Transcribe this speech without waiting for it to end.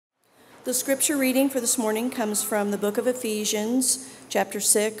The scripture reading for this morning comes from the book of Ephesians, chapter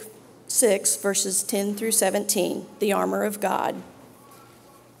 6, verses 10 through 17, the armor of God.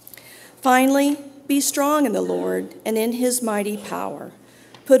 Finally, be strong in the Lord and in his mighty power.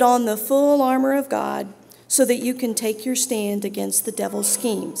 Put on the full armor of God so that you can take your stand against the devil's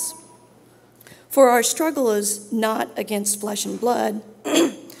schemes. For our struggle is not against flesh and blood,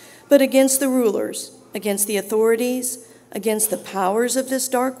 but against the rulers, against the authorities, against the powers of this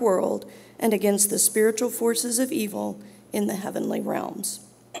dark world, and against the spiritual forces of evil in the heavenly realms.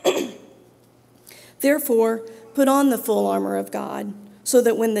 Therefore, put on the full armor of God, so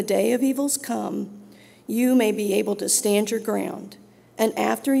that when the day of evils come, you may be able to stand your ground. And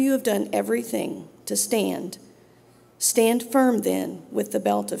after you have done everything to stand firm then with the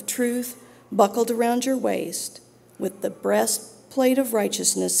belt of truth buckled around your waist, with the breastplate of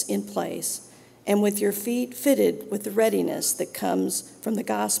righteousness in place, and with your feet fitted with the readiness that comes from the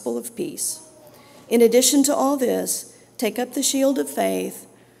gospel of peace. In addition to all this, take up the shield of faith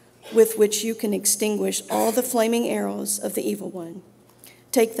with which you can extinguish all the flaming arrows of the evil one.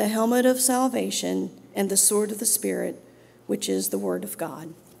 Take the helmet of salvation and the sword of the Spirit, which is the word of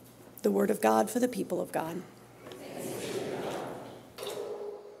God. The word of God for the people of God.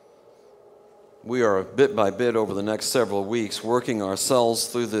 We are bit by bit over the next several weeks working ourselves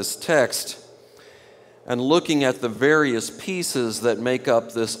through this text and looking at the various pieces that make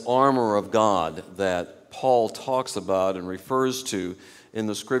up this armor of God that Paul talks about and refers to in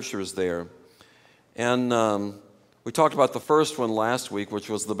the scriptures there. And we talked about the first one last week, which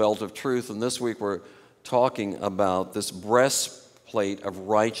was the belt of truth, and this week we're talking about this breastplate of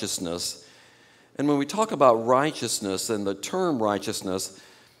righteousness. And when we talk about righteousness and the term righteousness,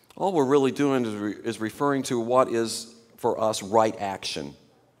 all we're really doing is referring to what is for us right action.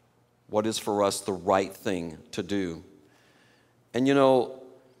 What is for us the right thing to do. And you know,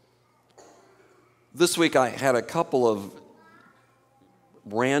 this week I had a couple of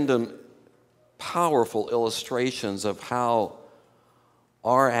random, powerful illustrations of how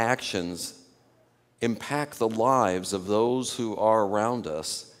our actions impact the lives of those who are around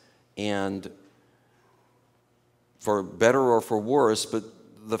us, and for better or for worse, but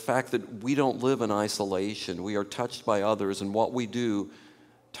the fact that we don't live in isolation. We are touched by others, and what we do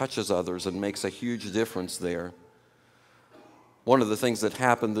touches others and makes a huge difference there. One of the things that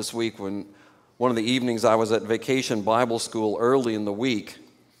happened this week, when one of the evenings I was at Vacation Bible School early in the week,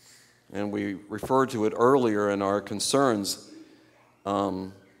 and we referred to it earlier in our concerns,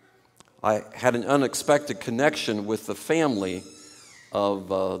 I had an unexpected connection with the family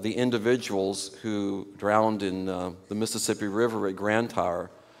of the individuals who drowned in the Mississippi River at Grand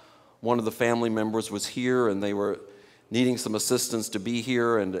Tower. One of the family members was here, and they were needing some assistance to be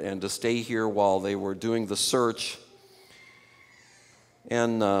here and to stay here while they were doing the search.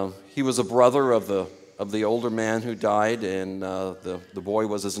 And he was a brother of the older man who died, and the boy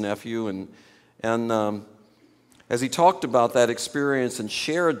was his nephew. And as he talked about that experience and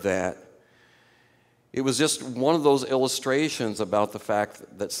shared that, it was just one of those illustrations about the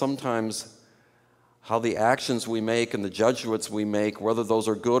fact that sometimes how the actions we make and the judgments we make, whether those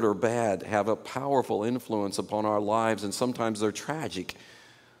are good or bad, have a powerful influence upon our lives, and sometimes they're tragic,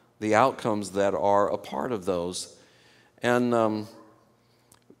 the outcomes that are a part of those. And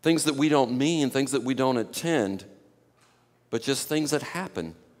things that we don't mean, things that we don't intend, but just things that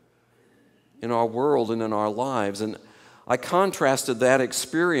happen in our world and in our lives. And I contrasted that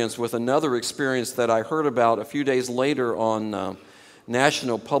experience with another experience that I heard about a few days later on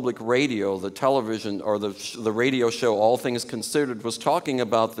National Public Radio. The television or the radio show All Things Considered was talking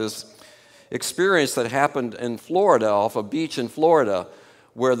about this experience that happened in Florida, off a beach in Florida,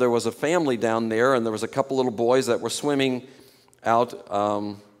 where there was a family down there, and there was a couple little boys that were swimming out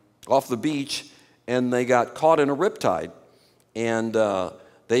off the beach, and they got caught in a riptide. And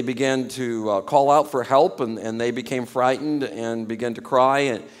they began to call out for help, and they became frightened and began to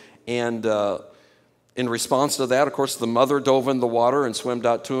cry. And in response to that, of course, the mother dove in the water and swam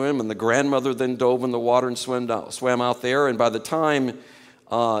out to him, and the grandmother then dove in the water and swam out there. And by the time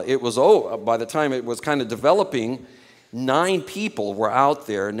it was kind of developing, 9 people were out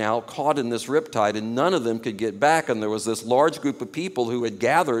there now caught in this riptide, and none of them could get back. And there was this large group of people who had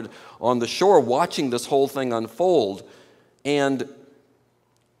gathered on the shore watching this whole thing unfold. And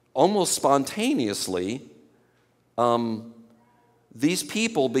almost spontaneously, these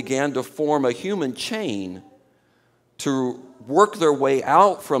people began to form a human chain to work their way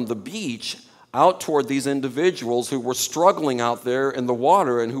out from the beach out toward these individuals who were struggling out there in the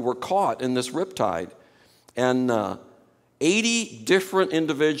water and who were caught in this riptide. And 80 different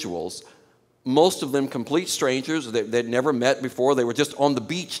individuals most of them complete strangers. They'd never met before. They were just on the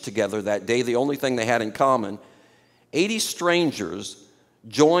beach together that day, the only thing they had in common. 80 strangers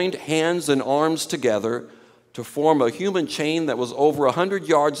joined hands and arms together to form a human chain that was over 100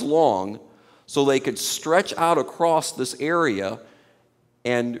 yards long so they could stretch out across this area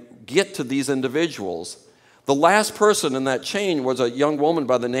and get to these individuals. The last person in that chain was a young woman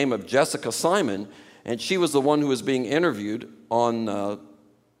by the name of Jessica Simon, and she was the one who was being interviewed on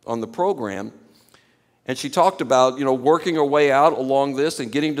the program. And she talked about, working her way out along this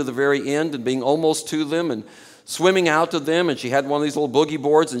and getting to the very end and being almost to them and swimming out to them. And she had one of these little boogie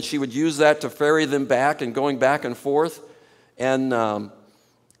boards, and she would use that to ferry them back and going back and forth. And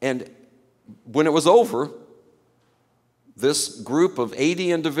when it was over, this group of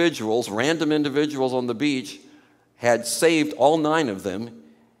 80 individuals, random individuals on the beach, had saved all 9 of them,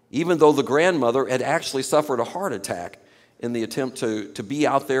 even though the grandmother had actually suffered a heart attack in the attempt to be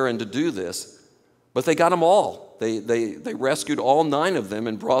out there and to do this. But they got them all. They rescued all 9 of them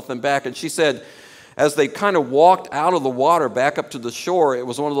and brought them back. And she said, as they kind of walked out of the water back up to the shore, it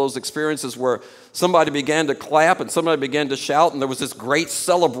was one of those experiences where somebody began to clap and somebody began to shout, and there was this great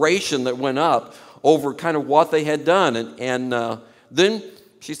celebration that went up over kind of what they had done. And then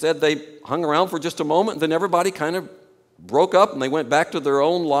she said they hung around for just a moment, and then everybody kind of broke up, and they went back to their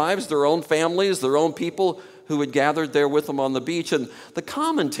own lives, their own families, their own people who had gathered there with them on the beach. And the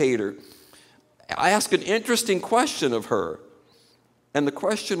commentator, I asked an interesting question of her, and the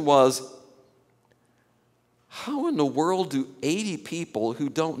question was, how in the world do 80 people who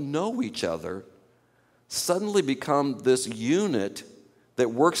don't know each other suddenly become this unit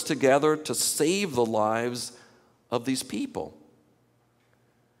that works together to save the lives of these people?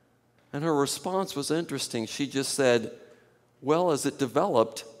 And her response was interesting. She just said, well, as it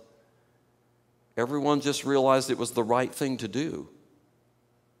developed, everyone just realized it was the right thing to do.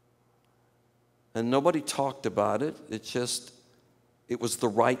 And nobody talked about it. It was the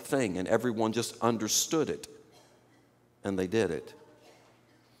right thing, and everyone just understood it. And they did it.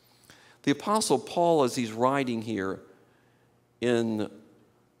 The Apostle Paul, as he's writing here in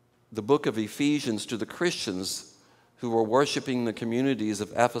the book of Ephesians to the Christians who were worshiping the communities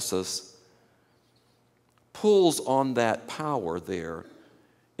of Ephesus, pulls on that power there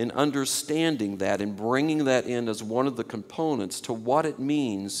in understanding that and bringing that in as one of the components to what it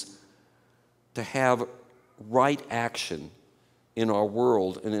means to have right action in our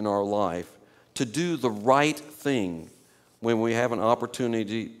world and in our life, to do the right thing when we have an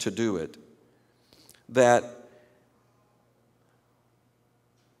opportunity to do it. That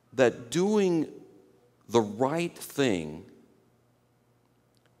doing the right thing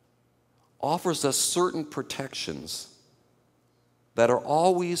offers us certain protections that are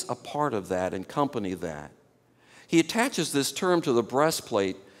always a part of that and accompany that. He attaches this term to the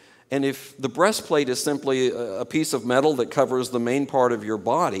breastplate, and if the breastplate is simply a piece of metal that covers the main part of your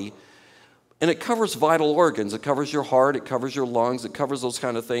body, and it covers vital organs. It covers your heart, it covers your lungs, it covers those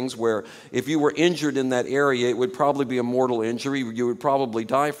kind of things where if you were injured in that area, it would probably be a mortal injury. You would probably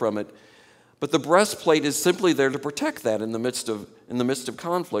die from it. But the breastplate is simply there to protect that in the midst of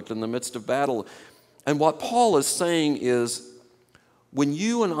conflict, in the midst of battle. And what Paul is saying is, when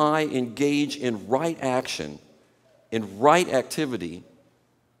you and I engage in right action, in right activity,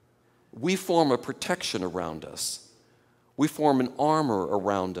 we form a protection around us. We form an armor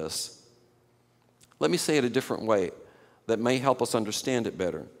around us. Let me say it a different way that may help us understand it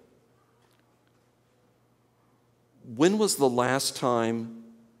better. When was the last time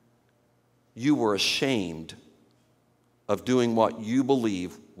you were ashamed of doing what you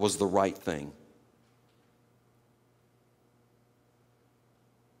believe was the right thing?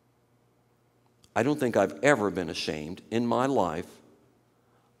 I don't think I've ever been ashamed in my life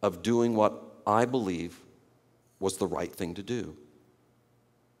of doing what I believe was the right thing to do.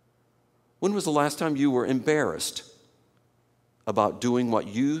 When was the last time you were embarrassed about doing what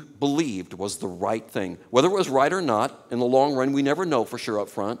you believed was the right thing? Whether it was right or not, in the long run, we never know for sure up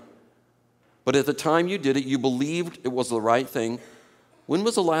front. But at the time you did it, you believed it was the right thing. When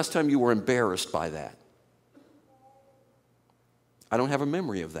was the last time you were embarrassed by that? I don't have a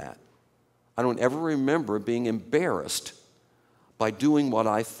memory of that. I don't ever remember being embarrassed by doing what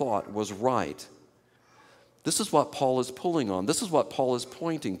I thought was right. This is what Paul is pulling on. This is what Paul is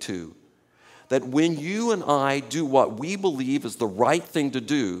pointing to. That when you and I do what we believe is the right thing to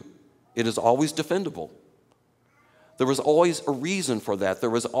do, it is always defendable. There was always a reason for that. There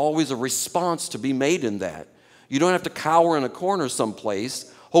was always a response to be made in that. You don't have to cower in a corner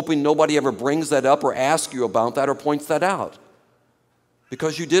someplace hoping nobody ever brings that up or asks you about that or points that out.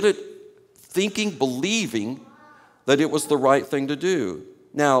 Because you did it thinking, believing that it was the right thing to do.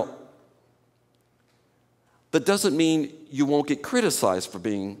 Now, That doesn't mean you won't get criticized for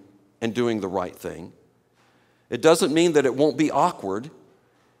being and doing the right thing. It doesn't mean that it won't be awkward.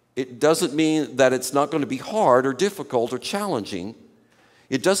 It doesn't mean that it's not going to be hard or difficult or challenging.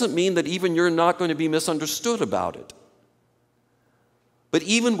 It doesn't mean that even you're not going to be misunderstood about it. But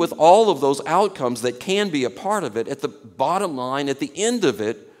even with all of those outcomes that can be a part of it, at the bottom line, at the end of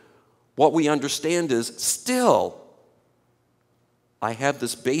it, what we understand is still, I have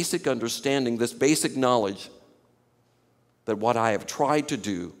this basic understanding, this basic knowledge that what I have tried to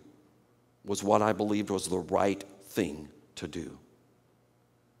do was what I believed was the right thing to do.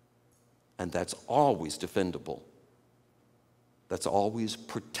 And that's always defendable. That's always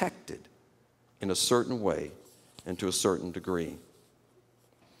protected in a certain way and to a certain degree.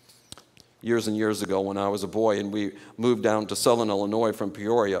 Years and years ago when I was a boy and we moved down to Southern Illinois from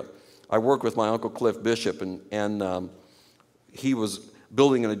Peoria, I worked with my Uncle Cliff Bishop, and he was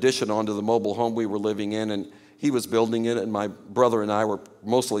building an addition onto the mobile home we were living in, and he was building it, and my brother and I were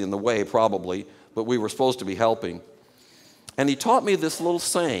mostly in the way, probably, but we were supposed to be helping. And he taught me this little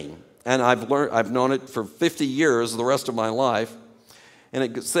saying, and I've known it for 50 years, the rest of my life, and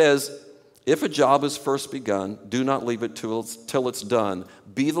it says, if a job is first begun, do not leave it till it's done.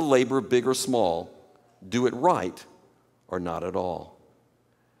 Be the labor big or small, do it right or not at all.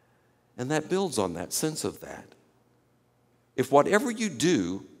 And that builds on that sense of that. If whatever you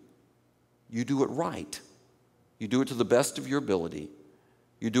do it right. You do it to the best of your ability.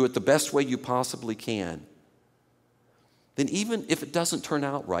 You do it the best way you possibly can. Then even if it doesn't turn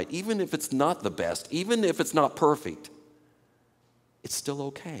out right, even if it's not the best, even if it's not perfect, it's still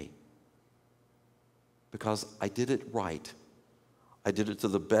okay. Because I did it right. I did it to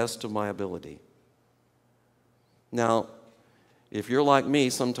the best of my ability. Now, if you're like me,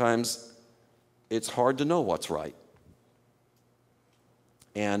 sometimes it's hard to know what's right.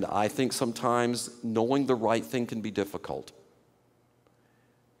 And I think sometimes knowing the right thing can be difficult.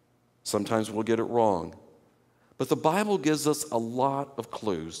 Sometimes we'll get it wrong. But the Bible gives us a lot of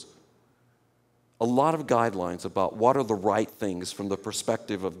clues, a lot of guidelines about what are the right things from the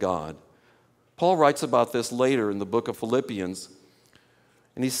perspective of God. Paul writes about this later in the book of Philippians,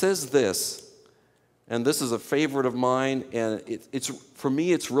 and he says this, and this is a favorite of mine, and for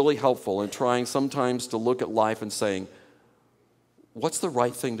me it's really helpful in trying sometimes to look at life and saying, what's the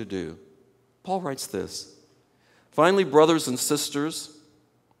right thing to do? Paul writes this, finally, brothers and sisters,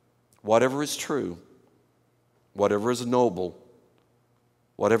 whatever is true, whatever is noble,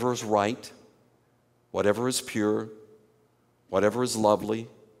 whatever is right, whatever is pure, whatever is lovely,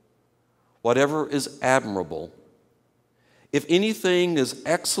 whatever is admirable, if anything is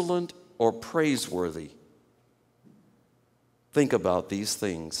excellent or praiseworthy, think about these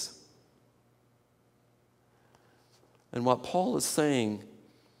things. And what Paul is saying,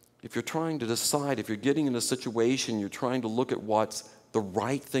 if you're trying to decide, if you're getting in a situation, you're trying to look at what's the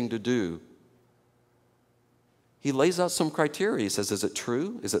right thing to do, he lays out some criteria. He says, is it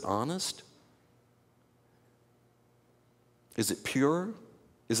true? Is it honest? Is it pure?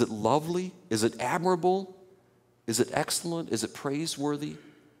 Is it lovely? Is it admirable? Is it excellent? Is it praiseworthy?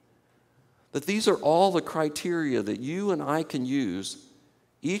 That these are all the criteria that you and I can use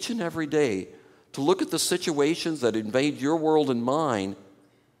each and every day to look at the situations that invade your world and mine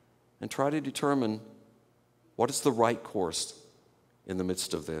and try to determine what is the right course in the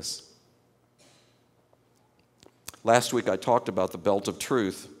midst of this. Last week I talked about the belt of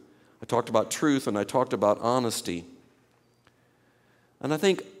truth. I talked about truth and I talked about honesty. And I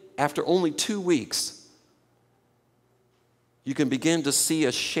think after only 2 weeks, you can begin to see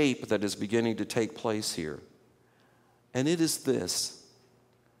a shape that is beginning to take place here. And it is this,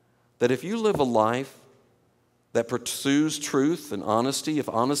 that if you live a life that pursues truth and honesty, if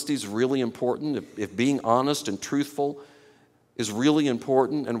honesty is really important, if being honest and truthful is really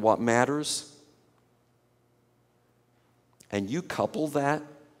important and what matters, and you couple that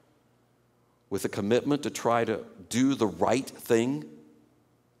with a commitment to try to do the right thing,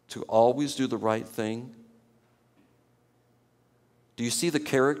 to always do the right thing, do you see the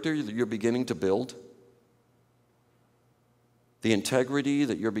character that you're beginning to build? The integrity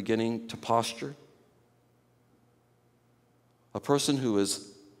that you're beginning to posture? A person who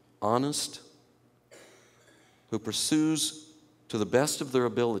is honest, who pursues to the best of their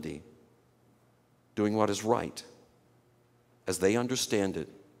ability, doing what is right, as they understand it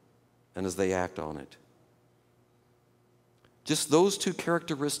and as they act on it. Just those two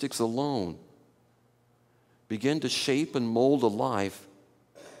characteristics alone begin to shape and mold a life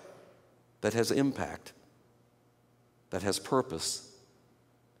that has impact, that has purpose,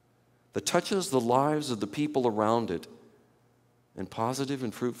 that touches the lives of the people around it in positive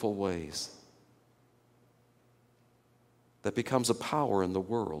and fruitful ways. that becomes a power in the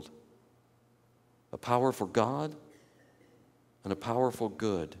world, a power for God and a power for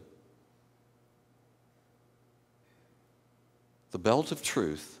good. The belt of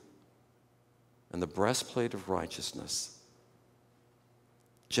truth and the breastplate of righteousness.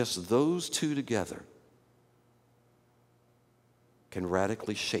 Just those two together can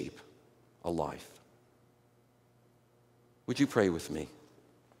radically shape a life. Would you pray with me?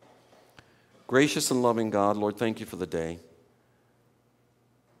 Gracious and loving God, Lord, thank you for the day.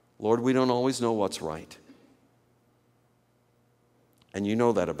 Lord, we don't always know what's right. And you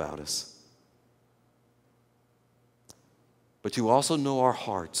know that about us. But you also know our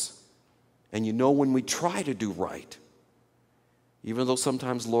hearts. And you know when we try to do right, even though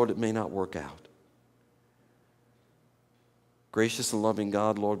sometimes, Lord, it may not work out. Gracious and loving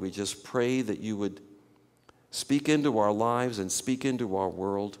God, Lord, we just pray that you would speak into our lives and speak into our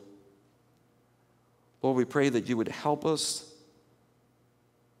world. Lord, we pray that you would help us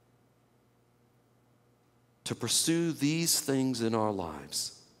to pursue these things in our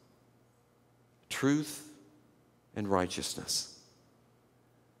lives, truth and righteousness,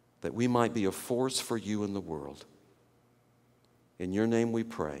 that we might be a force for you in the world. In your name we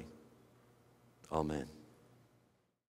pray. Amen.